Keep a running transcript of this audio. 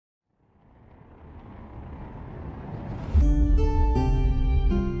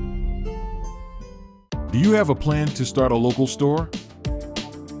you have a plan to start a local store?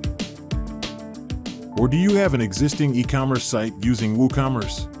 Or do you have an existing e-commerce site using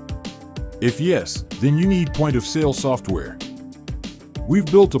WooCommerce? If yes, then you need point-of-sale software. We've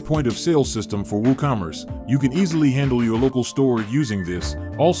built a point-of-sale system for WooCommerce. You can easily handle your local store using this.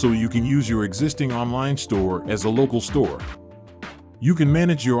 Also, you can use your existing online store as a local store. You can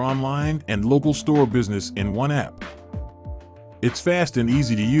manage your online and local store business in one app. It's fast and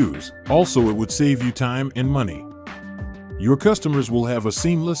easy to use. Also, it would save you time and money. Your customers will have a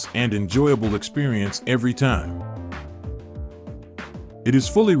seamless and enjoyable experience every time. It is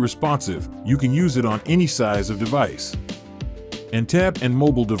fully responsive. You can use it on any size of device. And tab and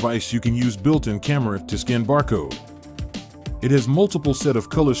mobile device, you can use built-in camera to scan barcode. It has multiple set of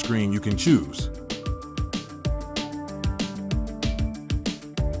color screen you can choose.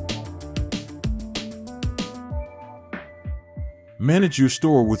 Manage your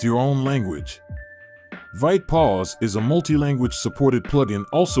store with your own language. Vitepos is a multi-language supported plugin.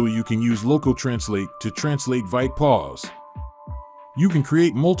 Also, you can use Local Translate to translate Vitepos. You can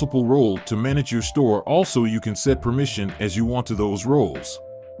create multiple roles to manage your store. Also, you can set permission as you want to those roles.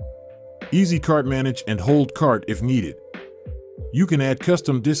 Easy cart manage and hold cart if needed. You can add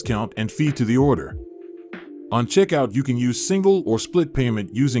custom discount and fee to the order. On checkout, you can use single or split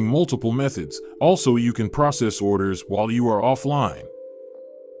payment using multiple methods. Also, you can process orders while you are offline.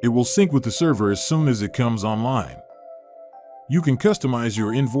 It will sync with the server as soon as it comes online. You can customize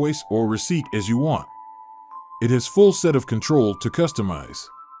your invoice or receipt as you want. It has full set of control to customize.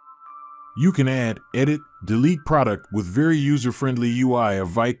 You can add, edit, delete product with very user-friendly UI of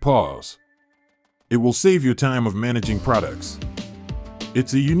Vitepos. It will save your time of managing products.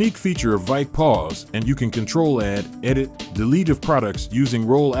 It's a unique feature of Vitepos, and you can control add, edit, delete of products using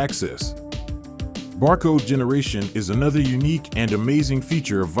role access. Barcode generation is another unique and amazing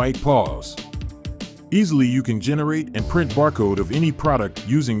feature of Vitepos. Easily you can generate and print barcode of any product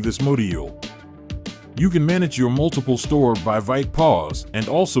using this module. You can manage your multiple store by Vitepos, and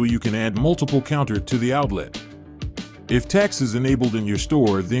also you can add multiple counter to the outlet. If tax is enabled in your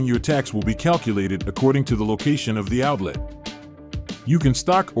store, then your tax will be calculated according to the location of the outlet. You can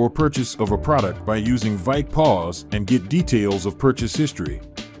stock or purchase of a product by using Vitepos and get details of purchase history.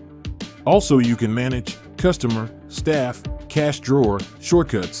 Also, you can manage customer, staff, cash drawer,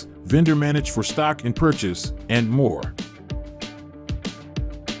 shortcuts, vendor manage for stock and purchase, and more.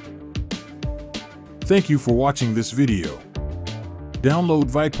 Thank you for watching this video. Download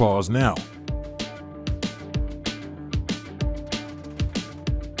Vitepos now.